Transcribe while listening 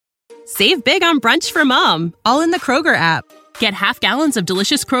Save big on brunch for mom, all in the Kroger app. Get half gallons of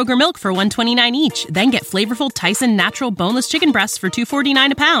delicious Kroger milk for $1.29 each. Then get flavorful Tyson natural boneless chicken breasts for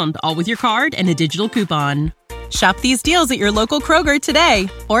 $2.49 a pound, all with your card and a digital coupon. Shop these deals at your local Kroger today,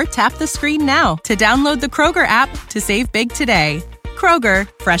 or tap the screen now to download the Kroger app to save big today. Kroger,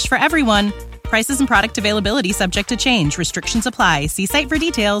 fresh for everyone. Prices and product availability subject to change. Restrictions apply. See site for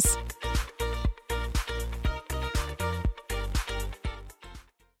details.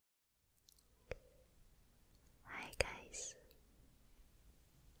 Hi guys,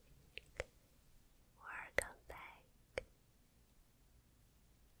 welcome back.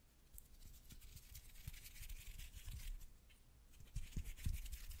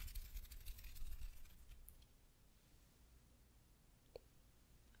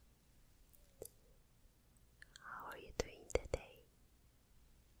 How are you doing today?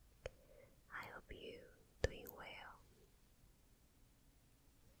 I hope you doing well.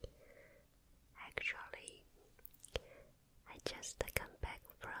 Actually, I just come back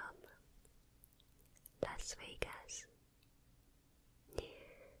from Las Vegas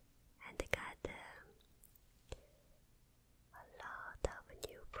and got a lot of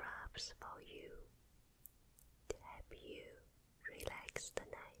new props for you to help you relax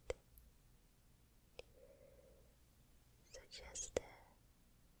tonight. So just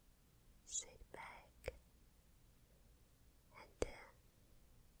sit back and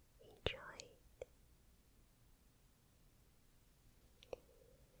enjoy it.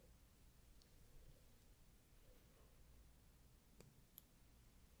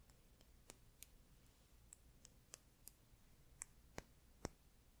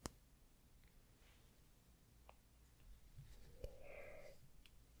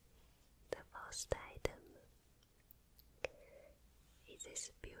 The first item is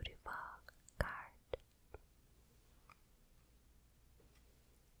this beautiful card.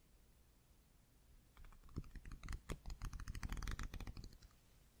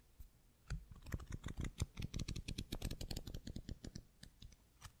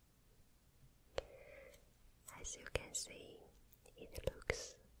 As you can see, it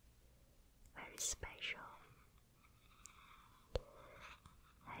looks very special.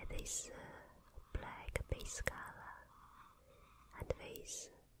 It is black base color and with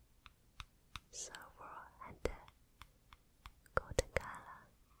silver and golden color.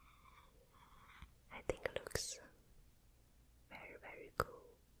 I think it looks very, very cool.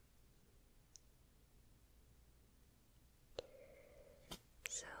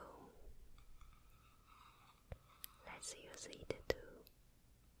 So let's use it to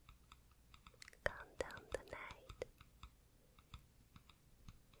calm down the night.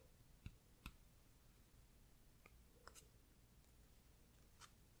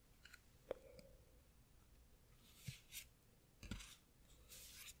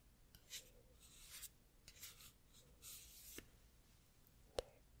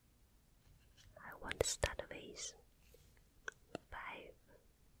 I want to start with 5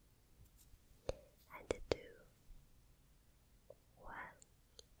 and 2, 1.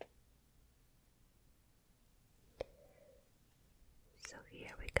 So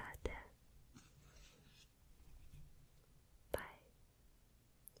here we got 5.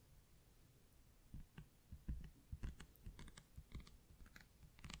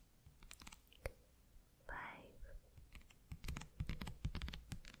 5.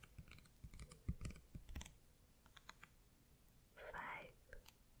 5.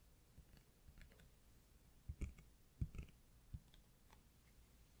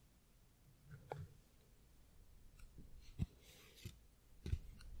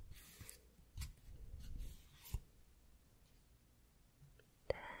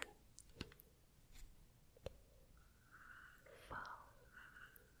 Then 4.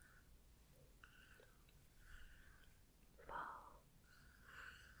 4.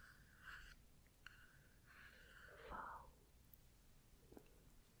 4.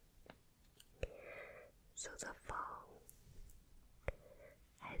 So the 4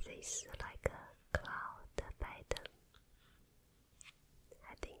 has this like a cloud pattern.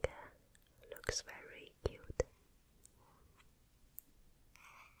 I think looks very cute.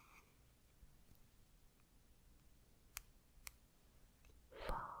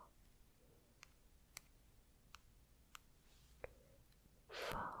 4.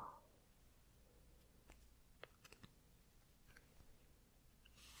 4.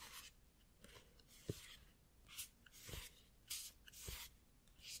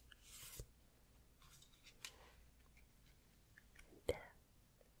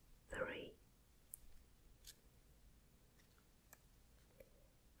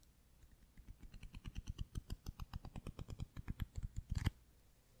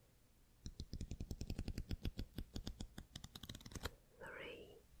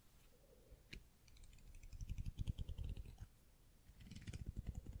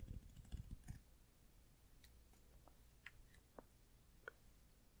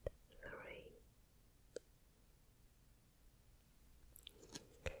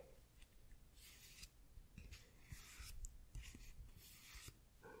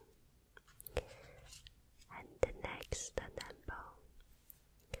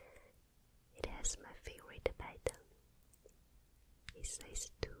 it says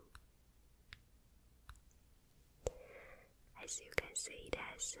 2. As you can see, it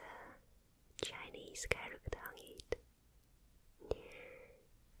has a Chinese character on it.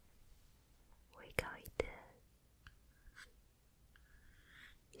 We call it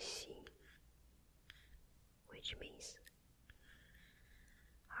Xin, which means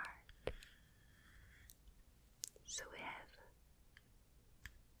heart. So we have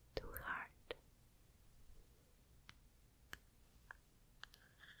 2 hearts.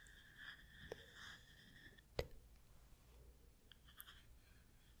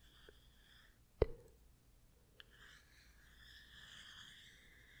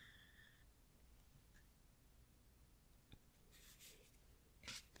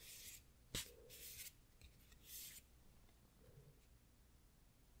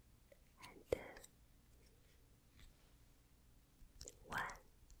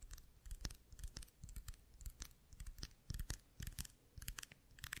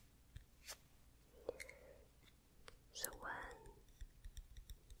 So 1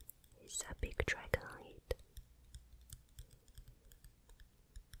 is a big dragon on it.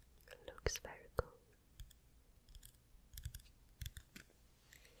 Looks very cool.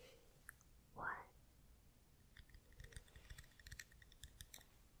 1,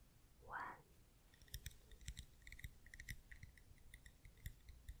 1,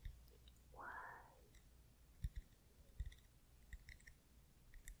 1.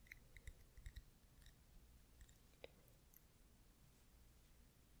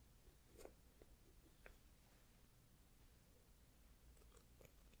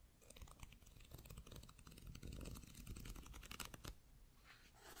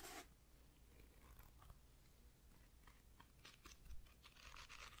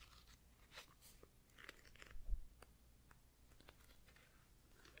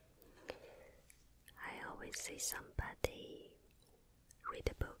 I always see somebody read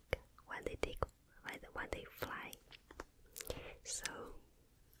a book when they fly. So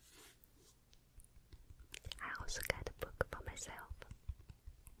I also got a book for myself.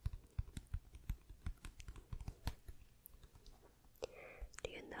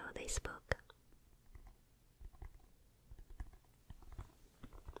 Do you know this book?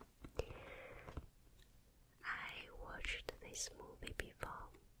 I watched this movie before,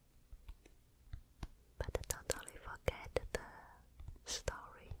 but I totally forget the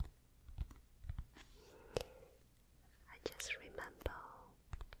story. I just remember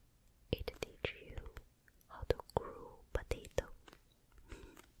it teach you how to grow potato.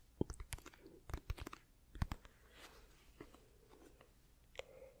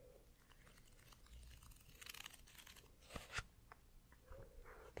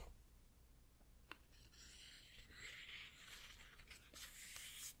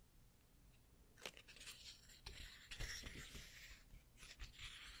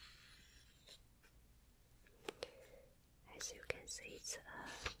 As you can see, it's an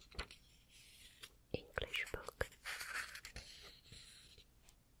English book.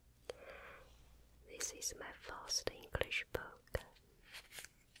 This is my first English book.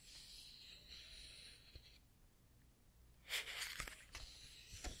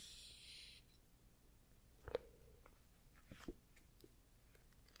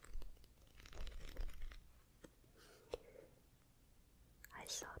 I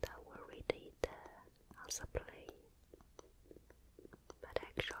thought I would read it on the plane, but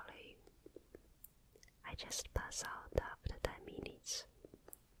actually I just pass out after 10 minutes.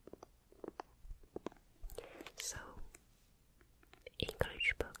 So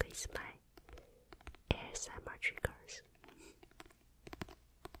English book is my ASMR triggers.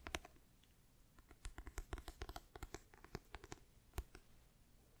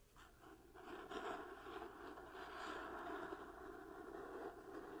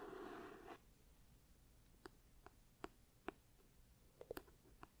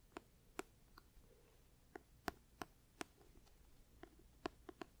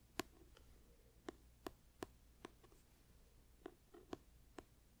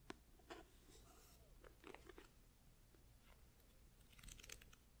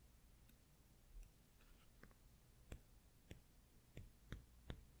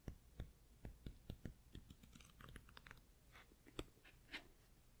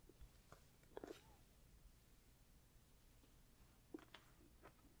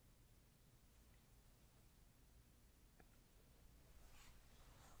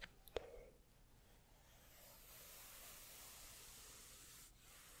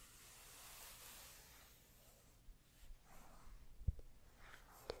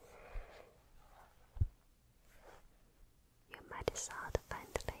 might sound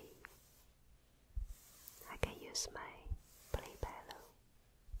friendly. I can use my play pillow.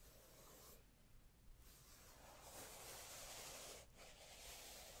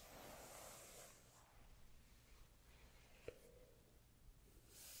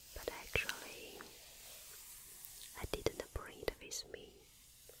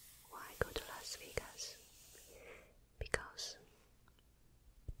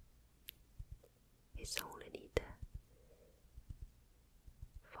 It's only need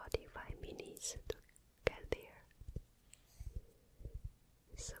 45 minutes to get there.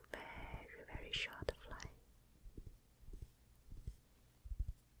 It's a very, very short flight.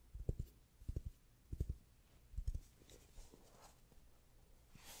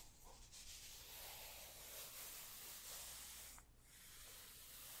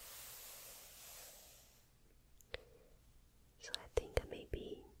 So I think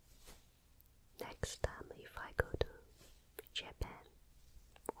maybe next time if I go to Japan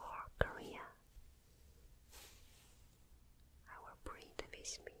or Korea, I will bring it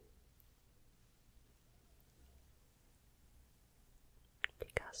with me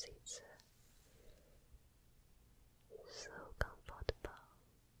because it's so comfortable.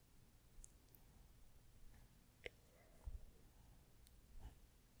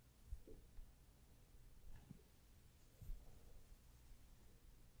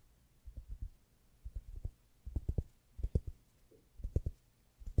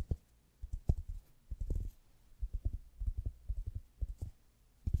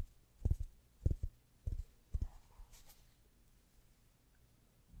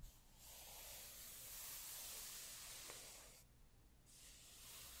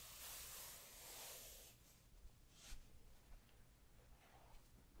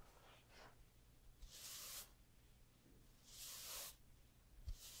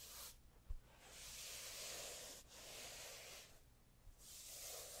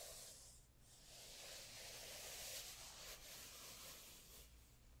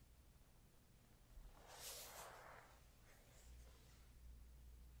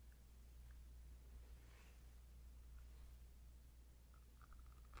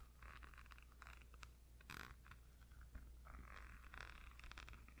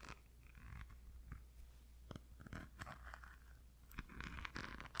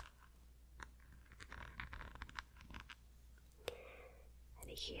 And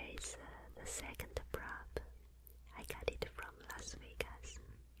here is the second prop. I got it from Las Vegas.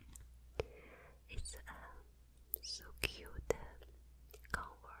 It's so cute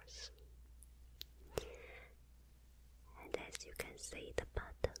Converse. And as you can see the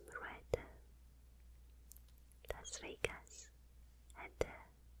bottom right, Las Vegas and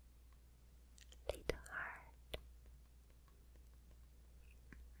little heart.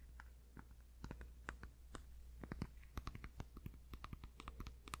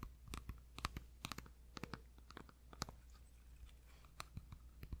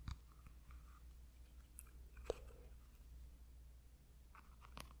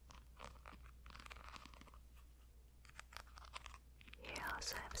 Here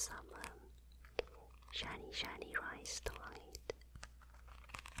also have some shiny rhinestone on it.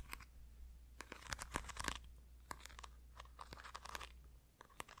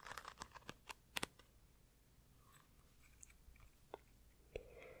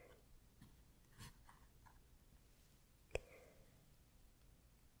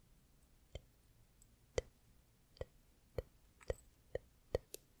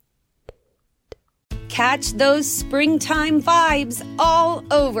 Catch those springtime vibes all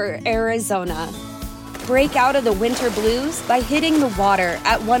over Arizona. Break out of the winter blues by hitting the water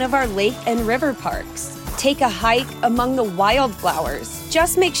at one of our lake and river parks. Take a hike among the wildflowers.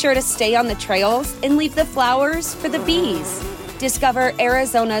 Just make sure to stay on the trails and leave the flowers for the bees. Discover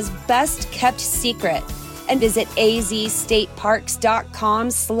Arizona's best kept secret and visit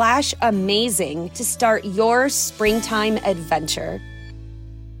azstateparks.com/amazing to start your springtime adventure.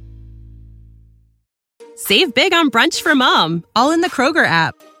 Save big on brunch for mom, all in the Kroger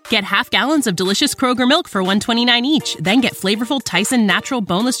app. Get half gallons of delicious Kroger milk for $1.29 each. Then get flavorful Tyson natural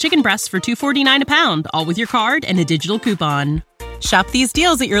boneless chicken breasts for $2.49 a pound, all with your card and a digital coupon. Shop these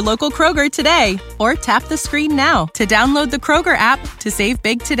deals at your local Kroger today, or tap the screen now to download the Kroger app to save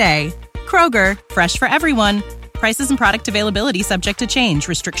big today. Kroger, fresh for everyone. Prices and product availability subject to change.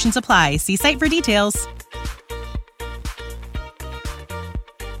 Restrictions apply. See site for details.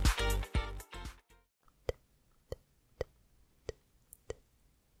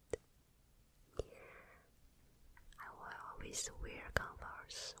 I will always wear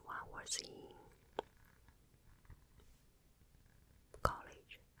Converse when I was in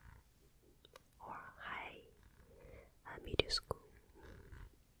college or middle school.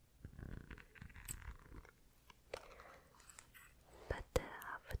 But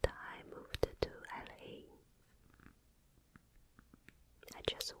after I moved to LA, I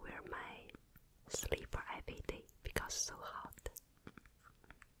just wear my slipper every day because it's so hot.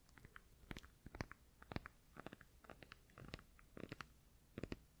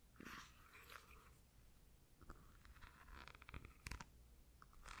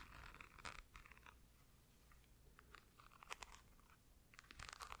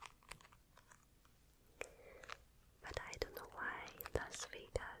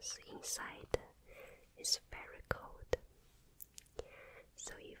 It's very cold.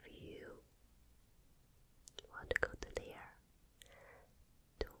 So if you want to go to there,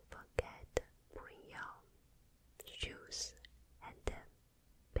 don't forget bring your shoes and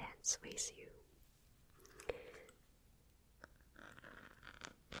pants with you.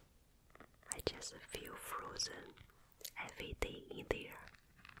 I just feel frozen every day in there.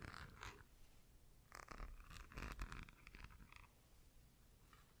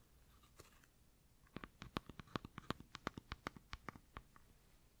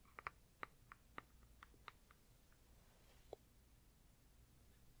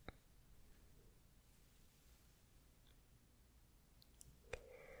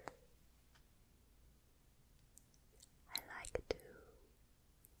 I like to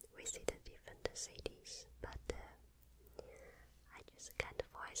visit different cities, but I just can't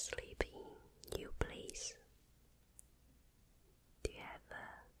fall asleep in new place. Do you have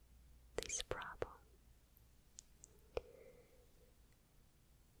this problem?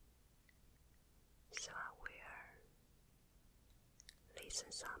 So I will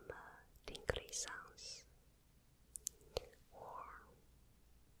listen some tinkly sounds or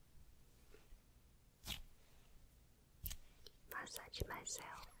massage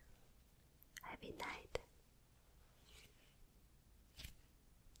myself every night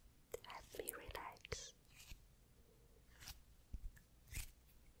to help me relax.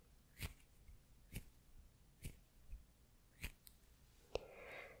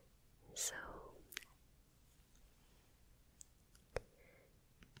 So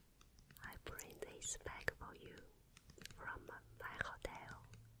I bring this back for you from my hotel.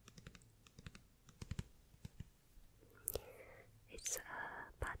 It's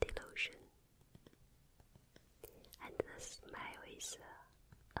a body lotion, and the smell is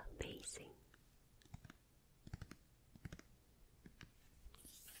amazing.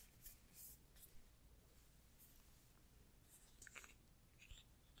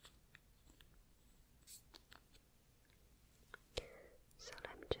 So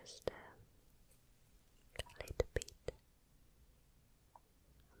let me just a little bit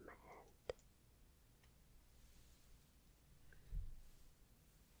on my hand.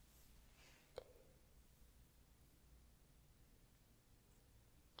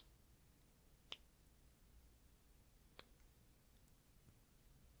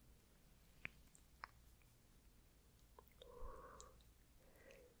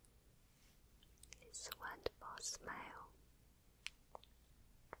 It's a wonderful smell.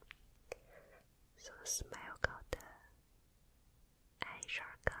 So the smell got the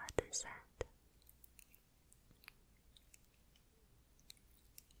Azure garden scent.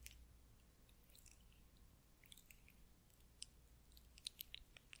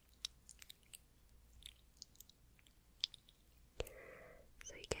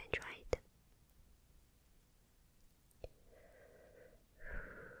 So you can try it.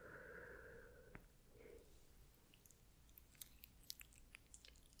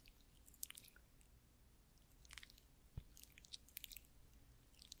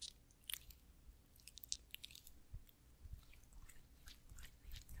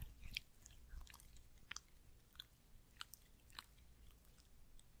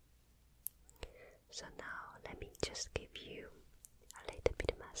 So now let me just give you a little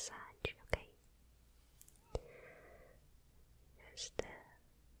bit of massage, okay? Just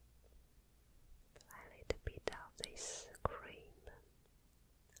apply a little bit of this cream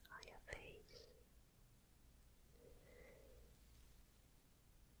on your face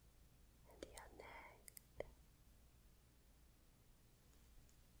and your neck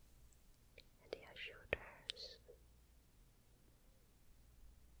and your shoulders.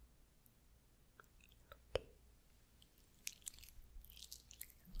 Okay.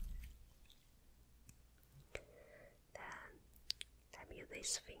 Then let me use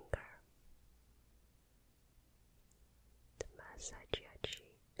this finger to massage your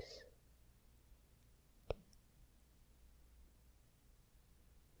cheeks.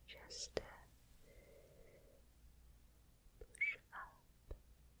 Just push up,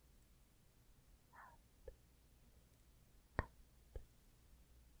 push up,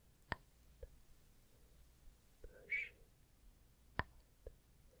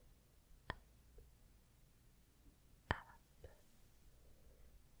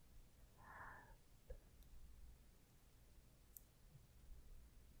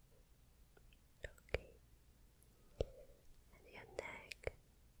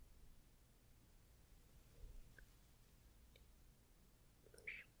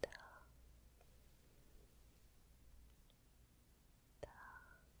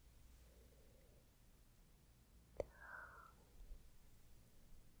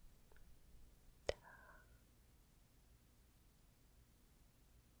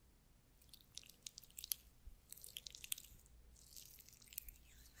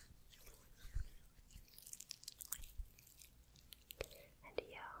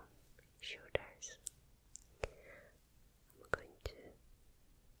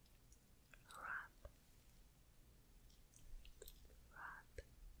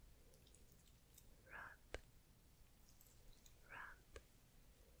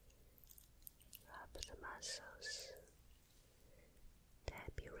 muscles to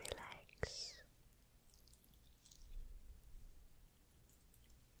help you relax.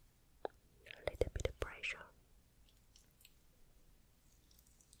 A little bit of pressure.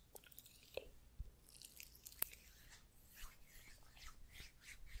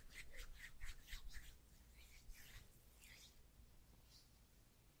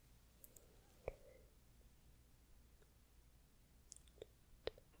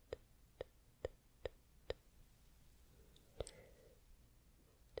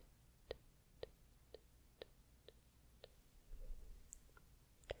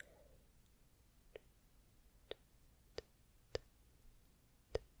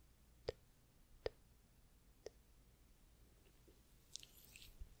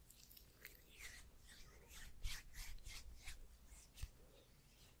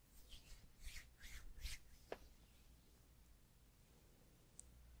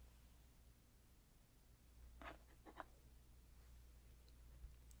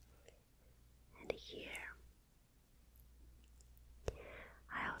 And here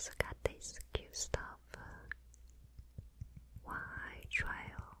I also got this cute stuff while I travel.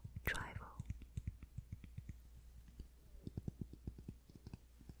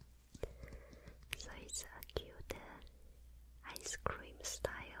 So it's a cute ice cream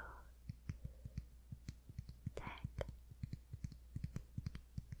style tag.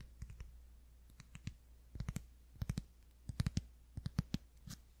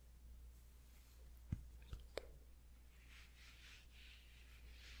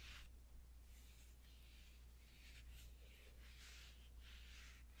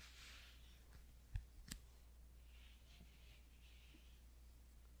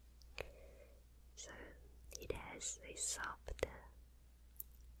 So it has a soft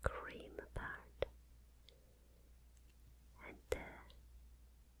cream part and the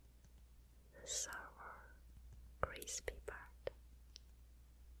sour crispy part.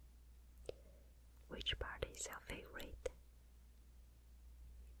 Which part is your favorite?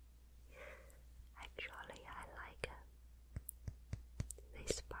 Actually, I like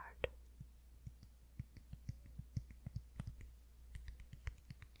this part.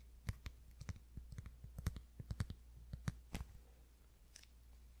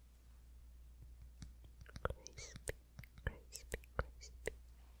 Crispy, crispy, crispy.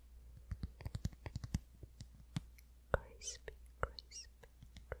 Crispy, crispy,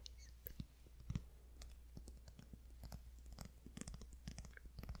 crispy.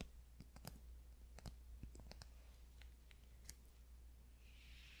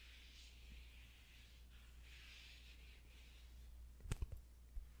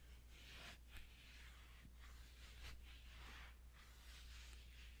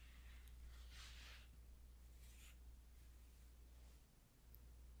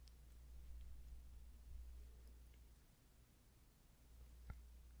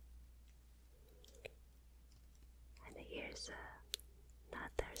 And here's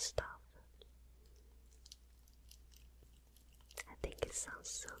another stuff. I think it sounds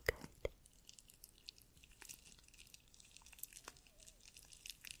so good.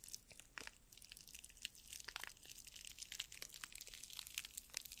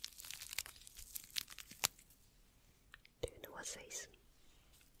 Do you know what it says?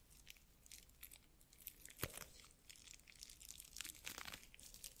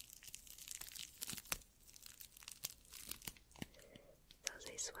 So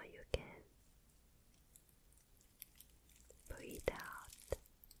this one you can breathe out.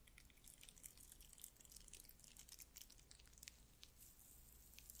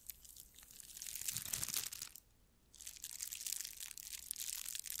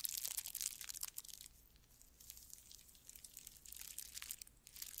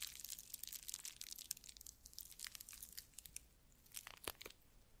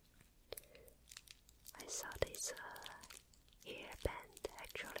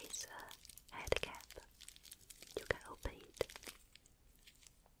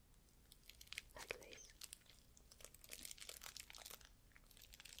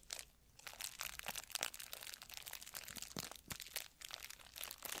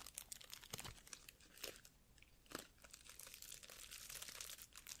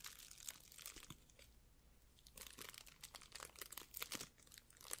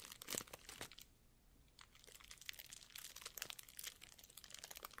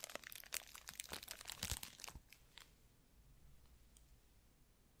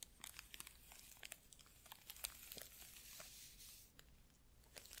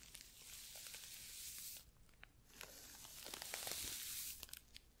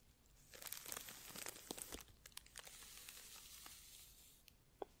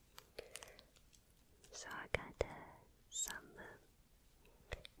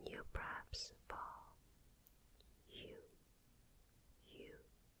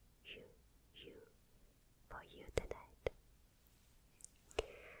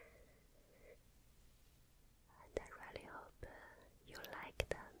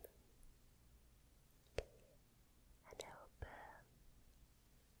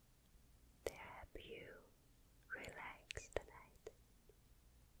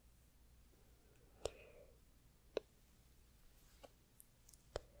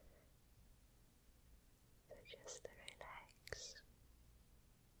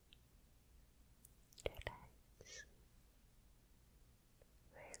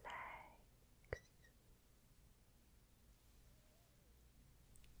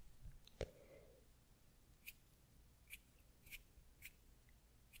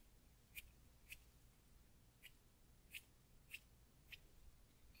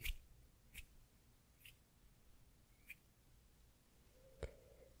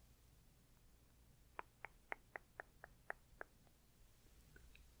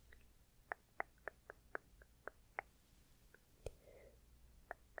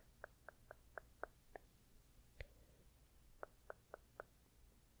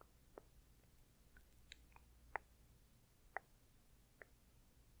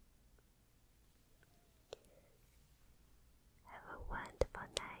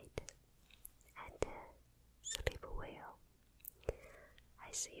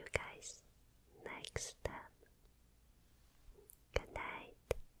 I see you guys next time. Good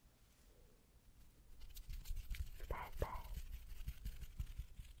night. Bye-bye.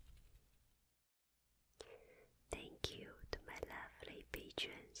 Thank you to my lovely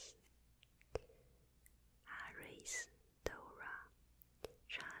patrons. Aris, Dora,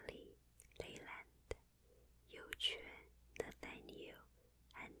 Charlie, Leyland, Yuquan, Nathaniel,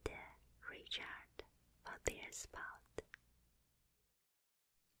 and Richard for their support.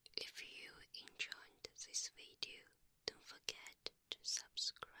 If you enjoyed this video, don't forget to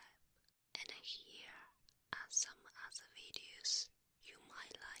subscribe. And here are some other videos you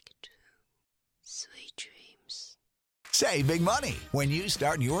might like too. Sweet dreams. Save big money when you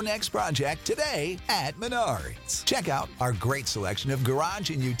start your next project today at Menards. Check out our great selection of garage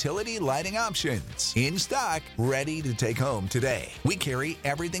and utility lighting options. In stock, ready to take home today. We carry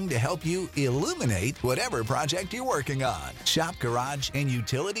everything to help you illuminate whatever project you're working on. Shop garage and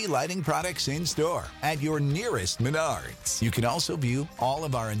utility lighting products in store at your nearest Menards. You can also view all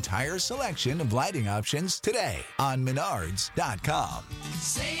of our entire selection of lighting options today on Menards.com.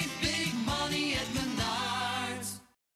 Save big